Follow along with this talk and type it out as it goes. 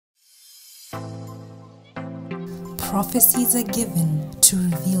Prophecies are given to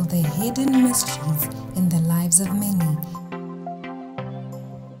reveal the hidden mysteries in the lives of many.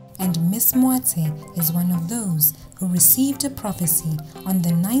 And Miss Moate is one of those who received a prophecy on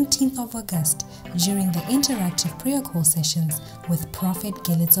the 19th of August during the interactive prayer call sessions with Prophet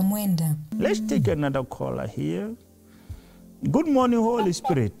Keletso Moenda. Let's take another caller here. Good morning, Holy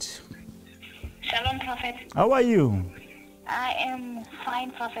Spirit. Shalom, Prophet. How are you? I am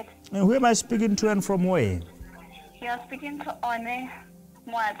fine, Prophet. And who am I speaking to and from where? You are speaking to One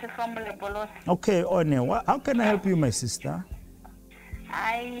Moate from Lebolos. Okay, One, how can I help you, my sister?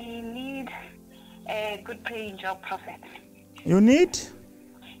 I need a good paying job, Prophet. You need?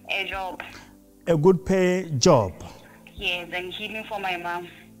 A job. A good pay job. Yes, and healing for my mom.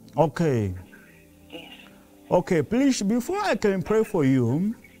 Okay. Yes. Okay, please, before I can pray for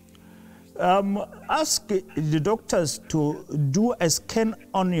you, ask the doctors to do a scan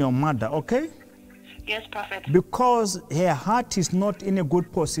on your mother, okay? Yes, Prophet. Because her heart is not in a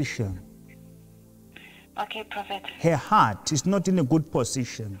good position. Okay, Prophet. Her heart is not in a good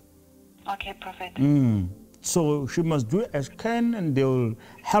position. Okay, Prophet. So she must do a scan and they will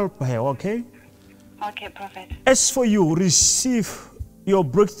help her, okay? Okay, Prophet. As for you, receive your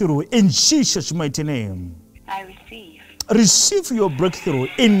breakthrough in Jesus' mighty name. I receive. Receive your breakthrough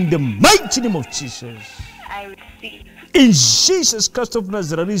in the mighty name of Jesus. I receive. In Jesus Christ of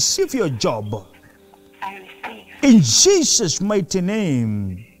Nazareth, receive your job. I receive. In Jesus' mighty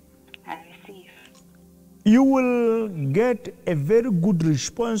name. I receive. You will get a very good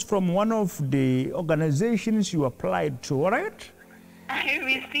response from one of the organizations you applied to, all right? I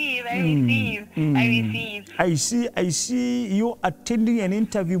receive. I receive. I receive. I see you attending an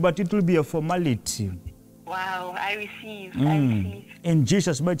interview, but it will be a formality. Wow, I receive. I receive. In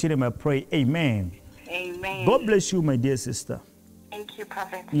Jesus' mighty name I pray, amen. Amen. God bless you, my dear sister. Thank you,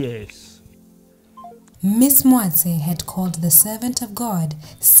 Prophet. Yes. Miss Moate had called the servant of God,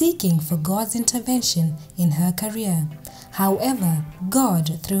 seeking for God's intervention in her career. However,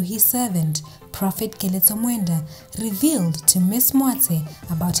 God, through his servant, Prophet Keletso Moenda, revealed to Miss Moate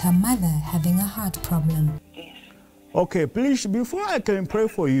about her mother having a heart problem. Yes. Okay, please, before I can pray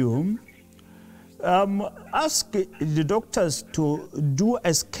for you, ask the doctors to do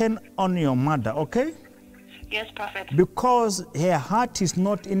a scan on your mother, okay? Yes, Prophet. Because her heart is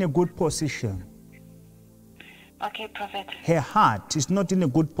not in a good position. Okay, Prophet. Her heart is not in a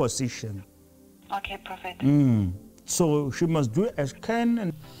good position. Okay, Prophet. So she must do a scan.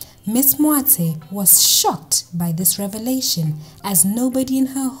 And Miss Moate was shocked by this revelation, as nobody in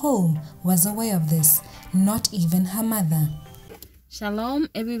her home was aware of this, not even her mother. Shalom,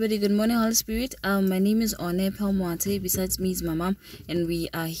 everybody. Good morning, Holy Spirit. My name is One Moate. Besides me is my mom, and we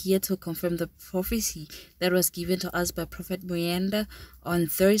are here to confirm the prophecy that was given to us by Prophet Moenda on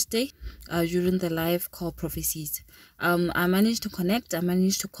Thursday during the live call Prophecies. I managed to connect. I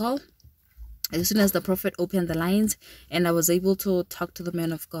managed to call as soon as the prophet opened the lines, and I was able to talk to the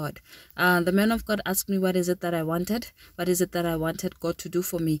man of God. The man of God asked me, what is it that I wanted? What is it that I wanted God to do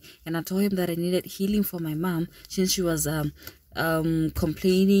for me? And I told him that I needed healing for my mom, since she was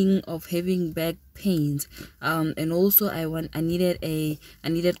complaining of having back pains, and also I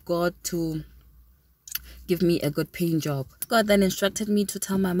needed God to give me a good paying job. God then instructed me to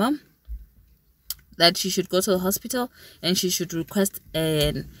tell my mom that she should go to the hospital and she should request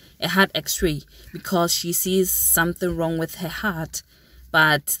a heart x-ray, because she sees something wrong with her heart,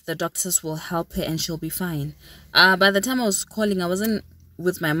 but the doctors will help her and she'll be fine. By the time I was calling, I wasn't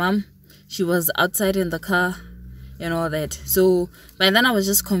with my mom. She was outside in the car and all that. So by then I was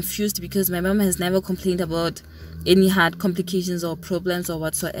just confused, because my mom has never complained about any heart complications or problems or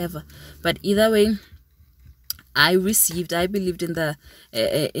whatsoever. But either way, I believed in the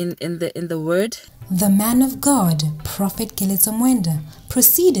word. The man of God, Prophet Keletso Moenda,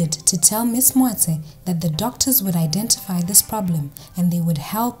 proceeded to tell Miss Moate that the doctors would identify this problem and they would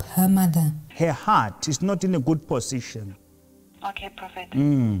help her mother. her heart is not in a good position. Okay, Prophet.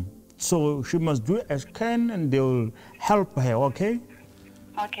 So she must do a scan and they will help her, okay?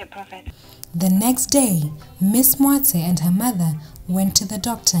 Okay, Prophet. The next day, Miss Moate and her mother went to the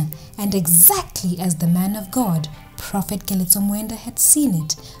doctor, and exactly as the man of God, Prophet Keletso Moenda, had seen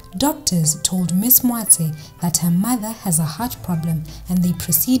it, doctors told Miss Moate that her mother has a heart problem, and they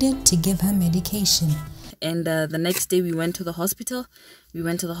proceeded to give her medication. And the next day we went to the hospital.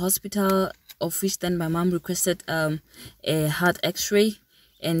 Of which then my mom requested a heart x-ray,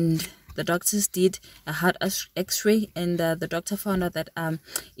 and the doctors did a heart x-ray, and the doctor found out that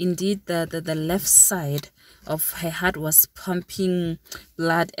indeed the left side of her heart was pumping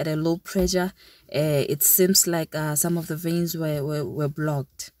blood at a low pressure. It seems like some of the veins were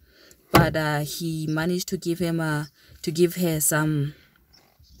blocked. but he managed to give her some.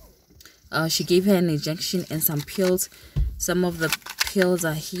 She gave her an injection and some pills. Some of the pills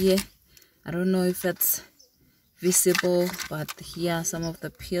are here. I don't know if it's visible, but here are some of the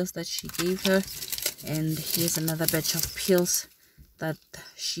pills that she gave her, and here's another batch of pills that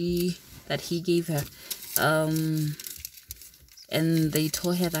he gave her. And they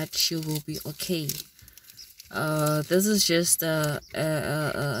told her that she will be okay. This is just a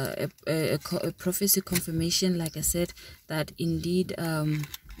prophecy confirmation, like I said, that indeed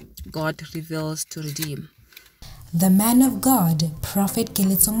God reveals to redeem. The man of God, Prophet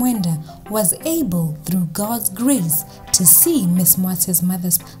Keletso Moenda, was able, through God's grace, to see Miss Moate's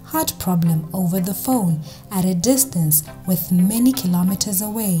mother's heart problem over the phone at a distance with many kilometers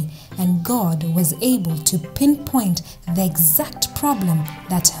away, and God was able to pinpoint the exact problem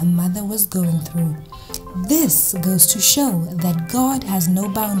that her mother was going through. This goes to show that God has no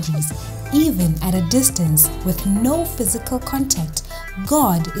boundaries. Even at a distance with no physical contact,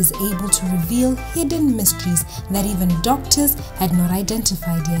 God is able to reveal hidden mysteries that even doctors had not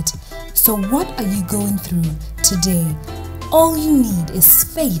identified yet. So what are you going through today? All you need is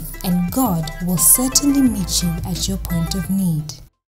faith, and God will certainly meet you at your point of need.